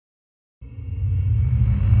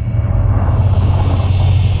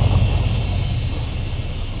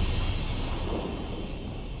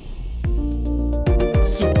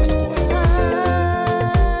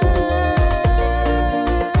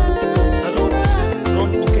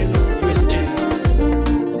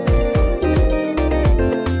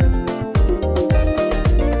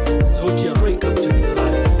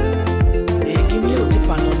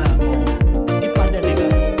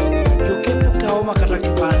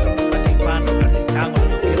bando tango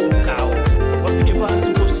ndio ukao wapige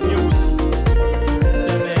fasi bosi nyeusi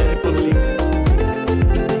Seme Republic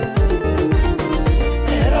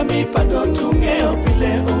Era mi pando tungeo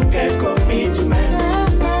pile unge commitment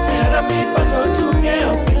Era mi pando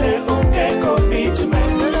tungeo pile unge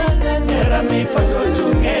commitment Era mi pando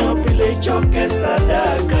tungeo pile choke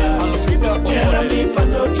sadaka Era mi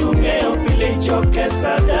pando tungeo pile choke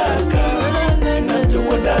sadaka Ngato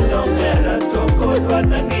wanda no era toko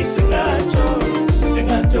dwana ngisi ngato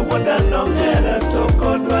Ngato wanda no era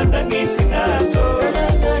toko dwana ngisi ngato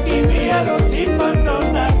Gimi aroti pando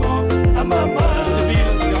nango amama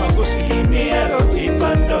Gimi aroti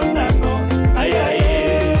pando nango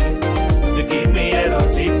ayaye Gimi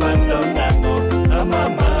aroti pando nango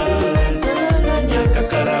amama Nyaka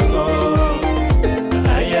karango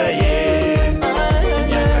ayaye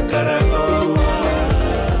Nyaka karango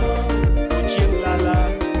Uchilala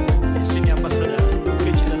Senior Ambassador Kipekee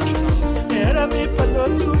International Era mi pando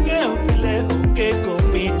tungeo pile unge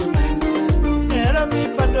commitment Era mi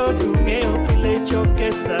pando tungeo pile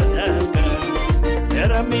choke sadaka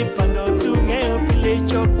Era mi pando tungeo pile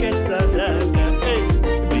choke sadaka Hey,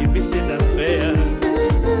 baby sina fea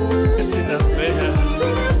Sina fea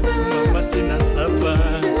Mama sina sapa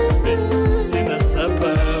Sina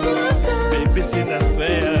sapa Baby sina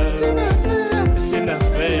fea Sina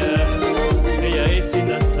fea Ella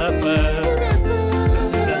sina sapa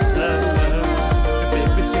Sina sapa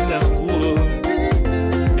Baby sina kuo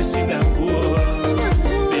Sina kuo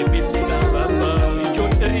Baby sina bamba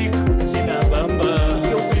John Eric sina bamba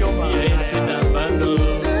Yeah sina bando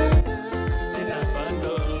Sina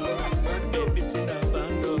bando Baby sina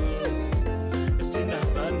bando Sina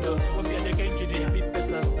bando Wambia gengi ni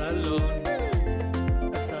pesa salon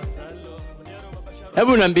Pesa salon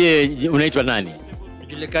Hebu niambie unaitwa nani?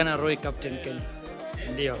 Julikana Roy Captain Ken.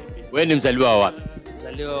 Ndio. Wewe ni mzaliwa wa wapi?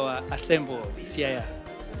 Mzaliwa wa Asembo, Siaya,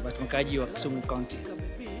 mkaji wa Kisumu County.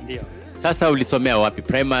 Ndio. Sasa ulisomea wapi,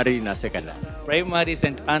 primary na secondary? Primary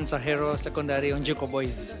St. Anne's Ahero, secondary Onjiko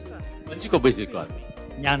Boys. Onjiko Boys iko wapi?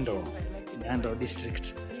 Nyando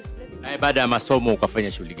district. Na baada ya masomo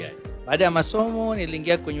ukafanya shughuli gani? Baada ya masomo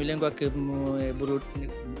niliingia kwenye ulengo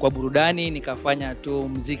kwa burudani, nikafanya tu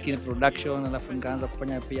muziki production, alafu nikaanza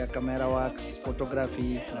kufanya pia camera works,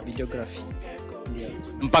 photography na videography. Ndio.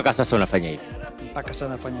 Mpaka sasa unafanya hivi? Mpaka sasa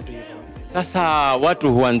nafanya tu hivyo. Sasa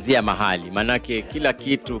watu huanzia mahali, manake kila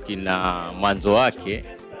kitu kina mwanzo wake.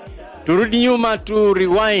 Turudi nyuma tu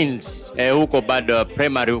rewind huko bado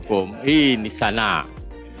primary huko. Hii ni sanaa.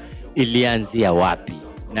 Ilianzia wapi?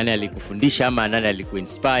 Nani alikufundisha ama nani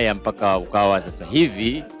alikuinspire mpaka ukawa sasa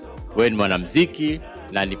hivi wewe ni mwanamuziki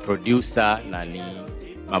na ni producer na ni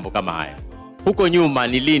mambo kama haya? Huko nyuma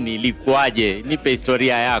ni lini, ilikuwaje? Nipe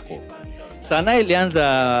historia yako. Sanaa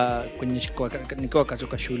ilianza nikiwa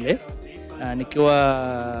katika shule,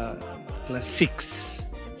 nikiwa class 6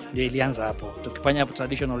 ndio ilianza hapo. Tukifanya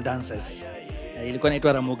traditional dances. Ilikuwa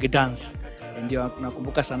inaitwa Ramogi dance. Ndio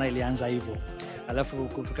nakumbuka sanaa ilianza hivyo. Alafu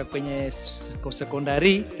kufika kwenye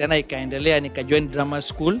secondary tena ikaendelea, nikajoin drama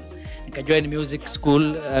school, nikajoin music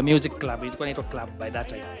school, music club. Ilikuwa inaitwa club by that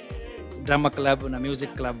time. Drama club na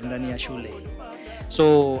music club ndani ya shule.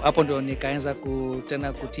 So hapo ndio nikaanza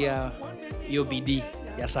tena kutia hiyo bidii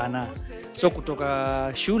ya sanaa. So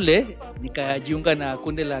kutoka shule nikajiunga na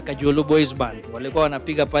kundi la Kajolo Boys Band. Walikuwa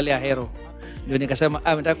wanapiga pale Ahero. Ndio nikasema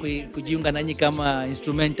nataka kujiunga nanyi kama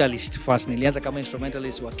instrumentalist first. Nilianza kama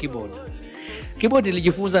instrumentalist wa keyboard. Keyboard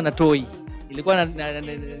nilijifunza na toy.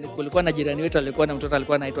 Kulikuwa na jirani wetu alikuwa na mtoto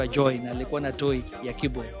alikuwa anaitwa Joy na alikuwa na toy ya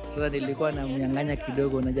keyboard. Sasa nilikuwa namnyang'anya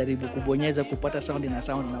kidogo, najaribu kubonyeza kupata sound na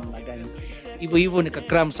sound namna gani. Hivyo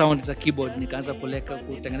nikakram sound za keyboard, nikaanza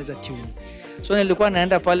kutengeneza tune. So nilikuwa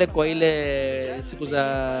naenda pale kwa ile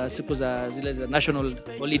siku za zile national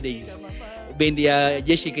holidays. Bendi ya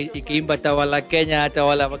jeshi ikiimba Tawala Kenya,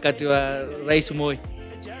 Tawala wakati wa Rais Moi.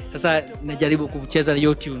 Sasa najaribu kucheza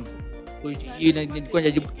hiyo tune. Nilikuwa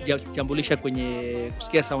najambulisha kwenye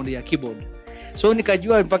kusikia sound ya keyboard. So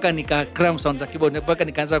nikajua mpaka nikakram sound za keyboard, mpaka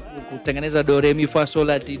nikaanza kutengeneza do re mi fa sol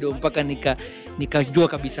la ti do, mpaka nikajua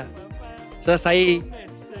kabisa. Sasa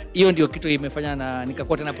hiyo ndio kitu imefanya na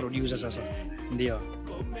nikakuwa tena producer sasa. Ndio.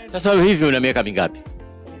 Sasa hivi una miaka mingapi?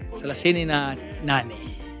 38.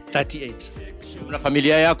 38. Una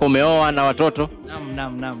familia yako, umeoa na watoto?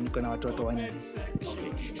 Naam, niko na watoto 4.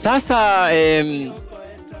 Sasa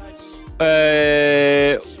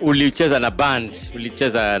ulicheza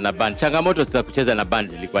na band. Changamoto za kucheza na band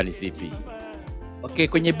zilikuwa ni zipi? Okay,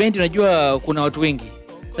 kwenye band unajua kuna watu wengi.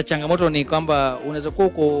 Sasa changamoto ni kwamba unaweza kuwa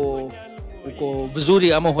uko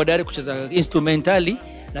vizuri ama hodari kucheza instrumentali,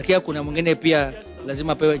 lakini kuna mwingine pia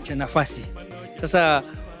lazima pewe nafasi. Sasa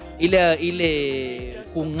ile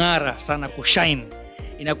kung'ara sana, kushine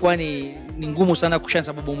inakuwa ni ngumu sana kushine,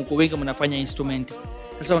 sababu mko wengi mnafanya instrument.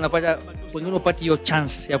 Sasa unapata wengine upati hiyo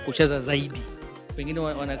chance ya kucheza zaidi, wengine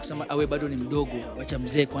wanasema awe bado ni mdogo, acha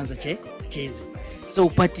mzee kwanza cheze. Sasa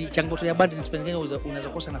upati changamoto ya band, unaweza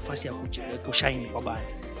kosa nafasi ya kushine kwa band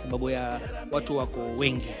sababu ya watu wako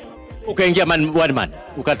wengi. Ukaingia one man,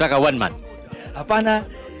 ukataka one man? Hapana,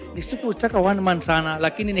 nisikutaka one man sana,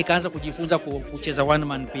 lakini nikaanza kujifunza kucheza one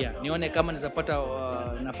man pia, nione kama nizapata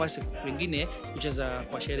nafasi pengine kucheza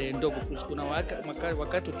kwa sherehe ndogo. Kuna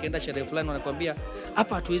wakati ukienda sherehe fulani wanakuambia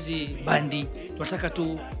hapa hatuwezi bandi, tunataka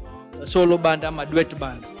tu solo band ama duet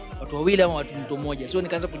band, watu wawili ama mtu mmoja. So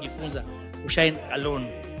nikaanza kujifunza kushine alone.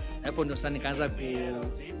 Hapo ndio sasa nikaanza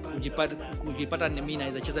kujipata mimi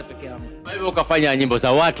naweza cheza peke yangu. Kwa hivyo ukafanya nyimbo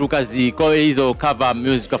za watu, kazi kwa hizo cover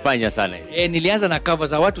music ukafanya sana? Nilianza na cover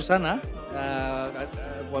za watu sana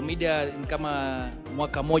kwa media kama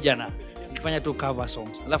mwaka moja na nikifanya tu cover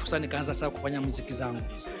songs. Alafu sasa nikaanza sasa kufanya muziki zangu.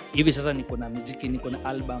 Hivi sasa niko na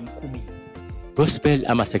album 10. Gospel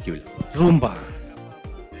ama secular? Rumba.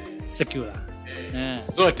 Secular.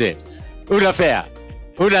 Zote. Una fair?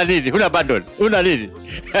 Una nini? Una bundle? Una nini?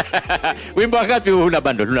 Wimbo ngapi una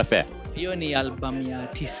bundle? Una fair? Hiyo ni album ya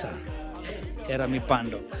 9. Hera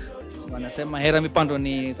Mipando. Wanasema Hera Mipando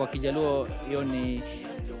ni kwa Kijaluo,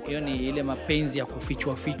 hiyo ni ile mapenzi ya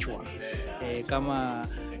kufichwa kama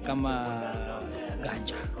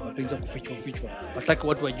ganja, mapenzi ya kufichwa. Wataka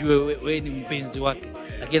watu wajue wewe ni mpenzi wake,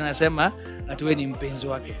 lakini anasema ati wewe ni mpenzi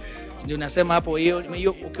wake. Ndio nasema hapo,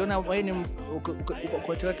 hiyo ukiona wewe ni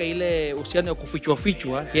ukitaka ile uhusiano wa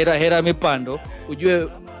kufichwa Hera Mipando, ujue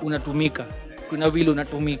unatumika. Kuna vile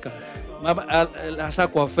unatumika. Hasa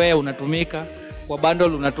kwa fare unatumika, kwa bundle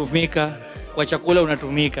unatumika, kwa chakula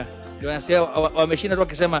unatumika. Ndio wanasema wameshinda tu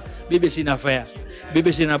wakisema bibi sina fare,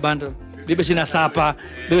 bibi sina bundle, bibi sina sapa,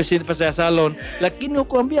 bibi sina pesa ya salon. Lakini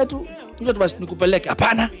ukiambia tu kuja tu basi nikupeleke,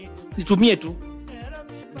 hapana, nitumie tu.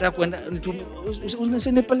 Nataka kwenda nitumie,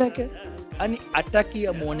 usinipeleke. Yaani ataki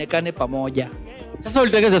muonekane pamoja. Sasa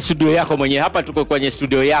ulitengeza studio yako mwenyewe. Hapa tuko kwenye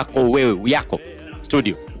studio yako wewe, yako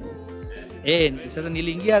studio. Sasa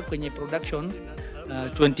niliingia kwenye production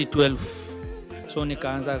 2012. So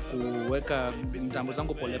nikaanza kuweka mtambo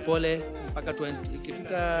zangu polepole mpaka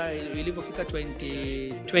ilipofika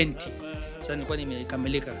 2020. Sasa nilikuwa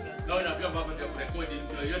nimekamilika.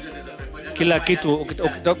 Kila kitu.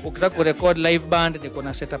 Ukitaka kurecord live band, niko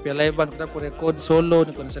na setup ya live band. Ukitaka kurecord solo,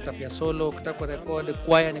 niko na setup ya solo. Ukitaka kurecord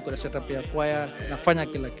choir, niko na setup ya choir. Nafanya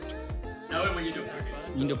kila kitu. Na wewe mwenyewe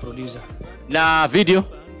ndio producer. Na video?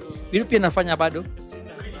 Video pia nafanya bado.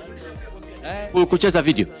 Kucheza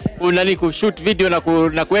video? Unani kushoot video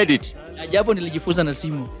na kuedit? Ajabu, nilijifunza na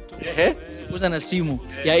simu. Nilijifunza na simu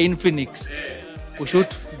ya Infinix.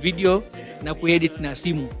 Kushoot video na kuedit na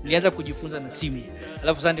simu. Nilianza kujifunza na simu.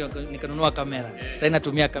 Alafu sasa nikanunua kamera. Sasa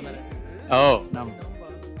natumia kamera. Naam.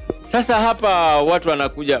 Sasa hapa watu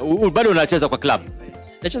wanakuja, bado unacheza kwa club?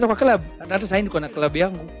 Nacheza kwa club. Hata sasa niko na club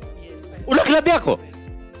yangu. Una club yako?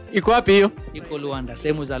 Iko wapi hiyo? Iko Luanda,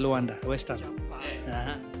 sehemu za Luanda, Western.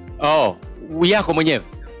 Yako mwenyewe?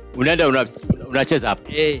 Unaenda unacheza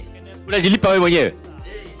hapa? Unajilipa wewe mwenyewe?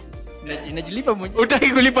 Najilipa mwenyewe. Utaki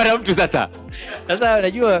kulipa na mtu sasa? Sasa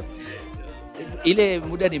unajua ile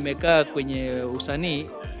muda nimekaa kwenye usanii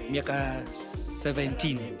miaka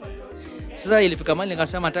 17. Sasa ilifika mahali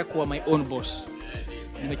nikasema nataka kuwa my own boss.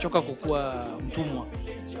 Nimechoka kukuwa mtumwa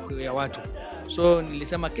ya watu. So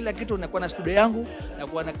nilisema kila kitu nakuwa na studio yangu,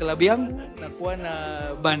 nakuwa na club yangu, nakuwa na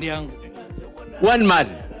band yangu. One man.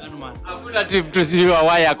 Hakuna tusiwa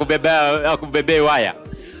waya akubebea waya.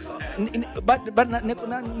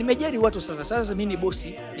 Nimeajiri watu sasa. Sasa mimi ni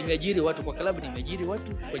bosi, nimeajiri watu kwa club, nimeajiri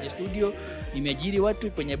watu kwenye studio, nimeajiri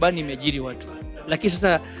watu kwenye band, nimeajiri watu. Lakini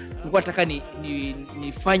sasa nilikuwa nataka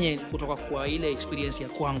nifanye kutoka kwa ile experience ya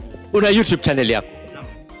kwangu. Una YouTube channel yako?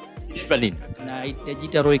 Inaitwa nini? Na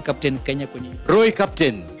inajiita Roy Captain Kenya kwenye. Roy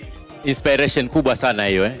Captain. Inspiration kubwa sana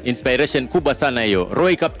hiyo, Inspiration kubwa sana hiyo.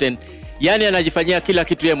 Roy Captain, yani anajifanyia kila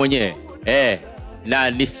kitu yeye mwenyewe.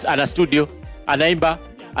 Na ana studio, anaimba,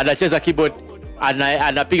 anacheza keyboard,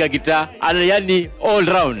 anapiga gitaa, yani all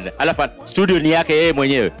round. Alafu studio ni yake yeye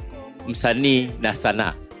mwenyewe. Msanii na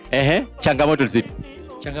sanaa. Changamoto zipi?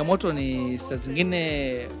 Changamoto ni saa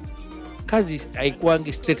zingine kazi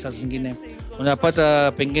haikuangi straight. Saa zingine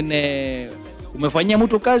unapata pengine umefanyia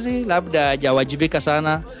mtu kazi, labda hajawajibika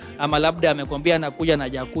sana, ama labda amekwambia anakuja na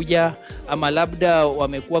hajakuja, ama labda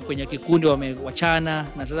wamekuwa kwenye kikundi wamewachana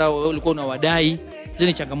na sasa wewe ulikuwa unawadai. Hizo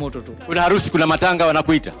ni changamoto tu. Kuna harusi, kuna matanga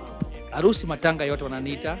wanakuita? Harusi, matanga yote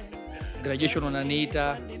wananiita, graduation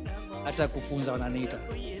wananiita, hata kufunza wananiita.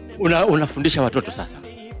 Unafundisha watoto sasa?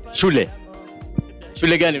 Shule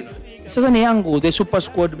gani? Sasa ni yangu, the Super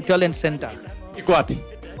Squad Talent Center. Iko wapi?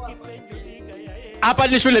 Hapa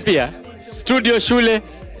ni shule pia, studio, shule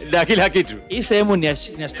na kila kitu. Hii sehemu ni ya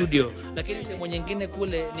studio, lakini sehemu nyingine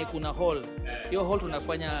kule ni kuna hall. Hiyo hall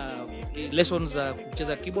tunafanya lessons za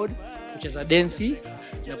kucheza keyboard, kucheza dance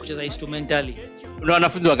na kucheza instrumentally. Una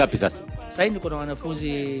wanafunzi wangapi sasa? Sasa niko na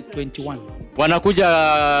wanafunzi 21.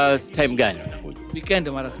 Wanakuja time gani? Weekend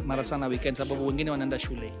mara sana weekend, sababu wengine wanaenda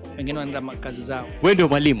shule, wengine wanaenda kazi zao. Wewe ndio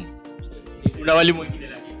mwalimu? Una walimu wengine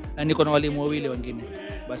lakini? Na niko na walimu wawili wengine.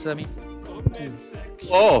 Basi mimi.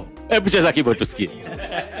 Hebu cheza keyboard tusikie.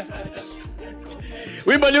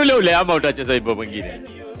 Wimbo ni ule ama utacheza wimbo mwingine?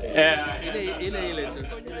 Ile tu.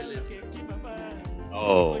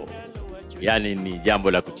 Yani ni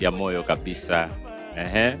jambo la kutia moyo kabisa.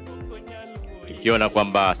 Tukiona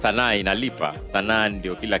kwamba sanaa inalipa, sanaa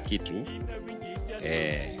ndio kila kitu.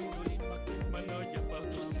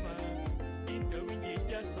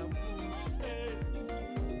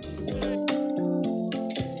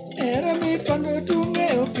 Era mi quando tu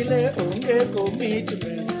me opile unge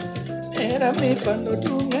commitment. Era mi quando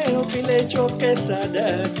tu me opile choke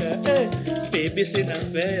sadaka. Baby sina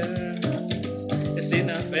fea, ya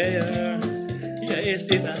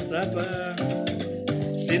sina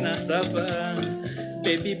sapa,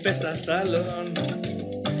 baby pesa salon,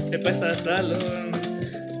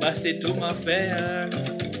 basi tuma fea.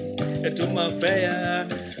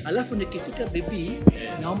 Alafu nikifika baby,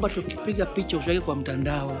 naomba tukipiga picha ushaweke kwa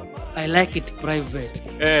mtandao. I like it private.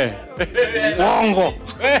 Uongo.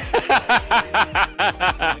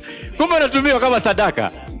 Kumbe unatumiwa kama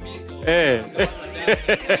sadaka.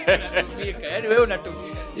 Yaani wewe unatumia.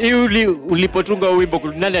 Ulipotunga wimbo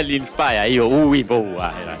nani aliinspire hiyo wimbo huu?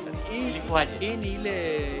 Hii ni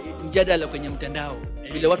ile mjadala kwenye mtandao.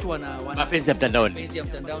 Vile watu wana mapenzi ya mtandaoni. Mapenzi ya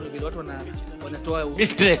mtandaoni, vile watu wanatoa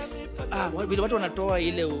mistress. Vile watu wanatoa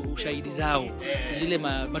ile ushahidi zao. Zile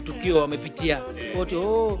matukio wamepitia. Wote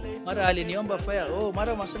mara aliniomba fare.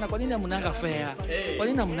 Mara masana kwa nini mnanga fare? Kwa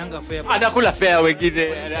nini mnanga fare? Anakula fare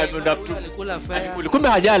wengine. Alikula fare. Kumbe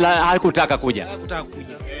hakutaka kuja.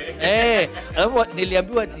 Alafu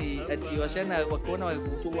niliambiwa ati wasichana wakiona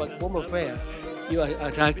wakiomba fare hiyo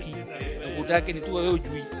hataki. Hakutaki ni tu wewe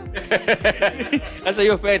ujui. Sasa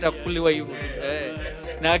hiyo fare itakuliwa hivyo.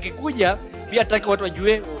 Na akikuja pia hataki watu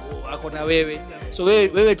wajue ako na wewe. So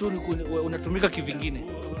wewe tu unatumika kivingine.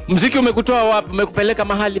 Muziki umekutoa wapi? Umekupeleka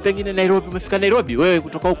mahali pengine Nairobi? Umefika Nairobi? Wewe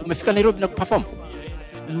kutoka huko umefika Nairobi na kuperform?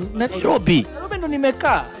 Nairobi ndo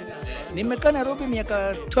nimekaa Nairobi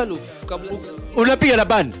miaka 12 kabla. Unapiga na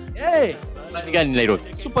band? Band gani Nairobi?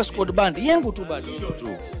 Super Squad band yangu tu bado.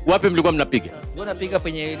 Wapi mlikuwa mnapiga? Ndio napiga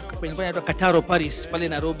penye inaitwa Kataro Paris pale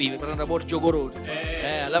Nairobi, roundabout Jogo Road.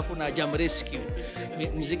 Alafu na Jam Rescue.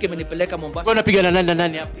 Muziki imenipeleka Mombasa. Kwa unapiga na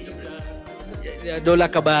nani hapa?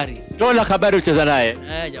 Dola Kabari ucheza naye?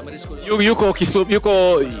 Jam Rescue.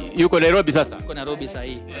 Yuko Nairobi sasa? Yuko Nairobi sasa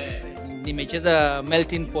hii. Nimecheza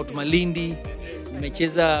Melting Pot Malindi,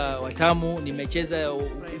 nimecheza Watamu, nimecheza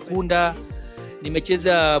Ukunda,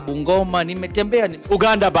 nimecheza Bungoma, nimetembea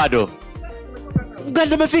Uganda bado.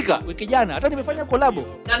 Uganda umefika? Wiki jana hata nimefanya collabo.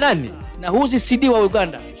 Na nani? Na Huzi CD wa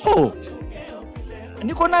Uganda.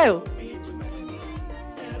 Niko nayo.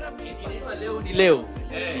 Leo.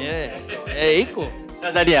 Iko.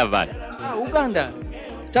 Tanzania bado. Uganda.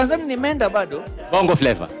 Tanzania nimeenda bado. Bongo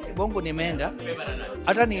flavor. Bongo nimeenda.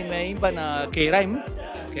 Hata nimeimba na K-Rhyme.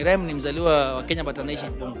 K-Rhyme ni mzaliwa wa Kenya but anaishi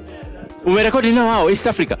Bongo. Umerekodi na wao East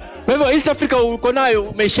Africa? Kwa hivyo East Africa uko nayo,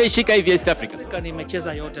 umeshashika hivi East Africa?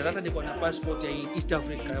 Nimecheza yote. Hata niko na passport ya East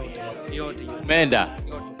Africa yote. Umeenda?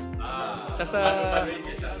 Yote. Sasa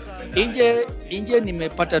nje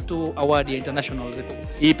nimepata tu award ya international record.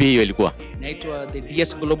 Ipi hiyo ilikuwa? Inaitwa the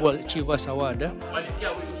DS Global Achievers Award.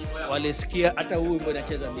 Walisikia hata huyu mbona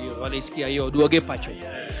anacheza ndio. Walisikia hiyo Duoge Pacho.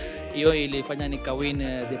 Hiyo ilifanya nikawin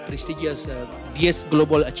the prestigious DS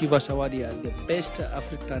Global Achievers Award ya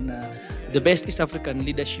the best East African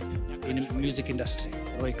leadership in music industry.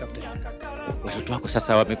 Roy Captain. Watoto wako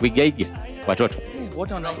sasa wamekuigaiga? Watoto?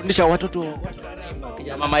 Wote wanafundisha watoto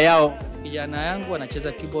mama yao. Kijana yangu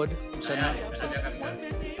anacheza keyboard sana.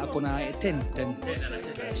 Ako na 10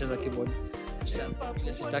 anacheza keyboard.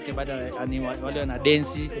 Ile sister yake baada wale wana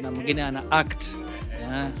dance, kuna mwingine ana act.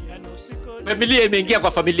 Familia imeingia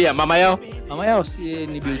kwa familia. Mama yao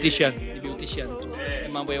ni beautician tu.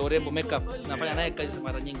 Mambo ya urembo, makeup, nafanya naye kazi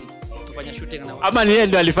mara nyingi. Tufanya shooting na ama ni yeye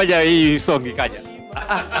ndio alifanya hii song ikaja?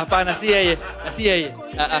 Hapana, si yeye.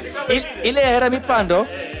 Ile Hera Mipando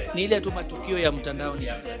ni ile tu matukio ya mtandaoni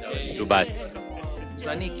tu basi.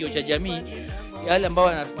 Msanii kio cha jamii, yale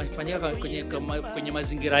ambao yanafanyika kwenye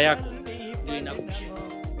mazingira yako ndio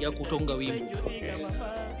ya kutunga wimbo.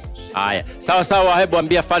 Haya, sawa sawa, hebu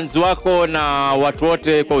ambia fans wako na watu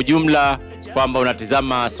wote kwa ujumla kwamba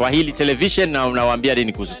unatizama Swahili Television na unawaambia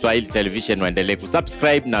nini kuhusu Swahili Television, waendelee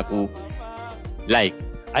kusubscribe na like.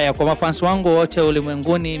 Haya, kwa mafans wangu wote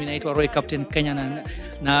ulimwenguni, mimi naitwa Roy Captain Kenya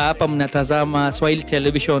na hapa mnatazama Swahili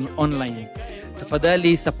Television online.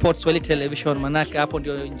 Tafadhali support Swahili Television, manake hapo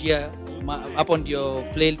ndio njia, hapo ndio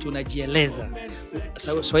play tunajieleza.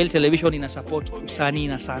 Swahili Television ina support usanii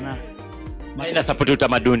na sanaa. Ina support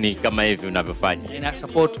utamaduni kama hivi unavyofanya. Ina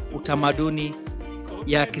support utamaduni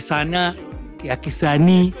ya kisanaa, ya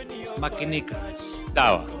kisanii makinika.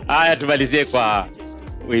 Sawa. Haya, tumalizie kwa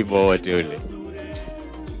wimbo wote ule.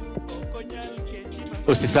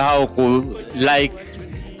 Usisahau ku like,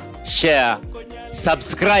 share,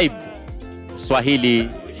 subscribe Swahili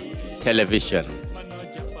Television.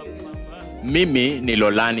 Mimi ni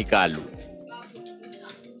Lolani Kalu.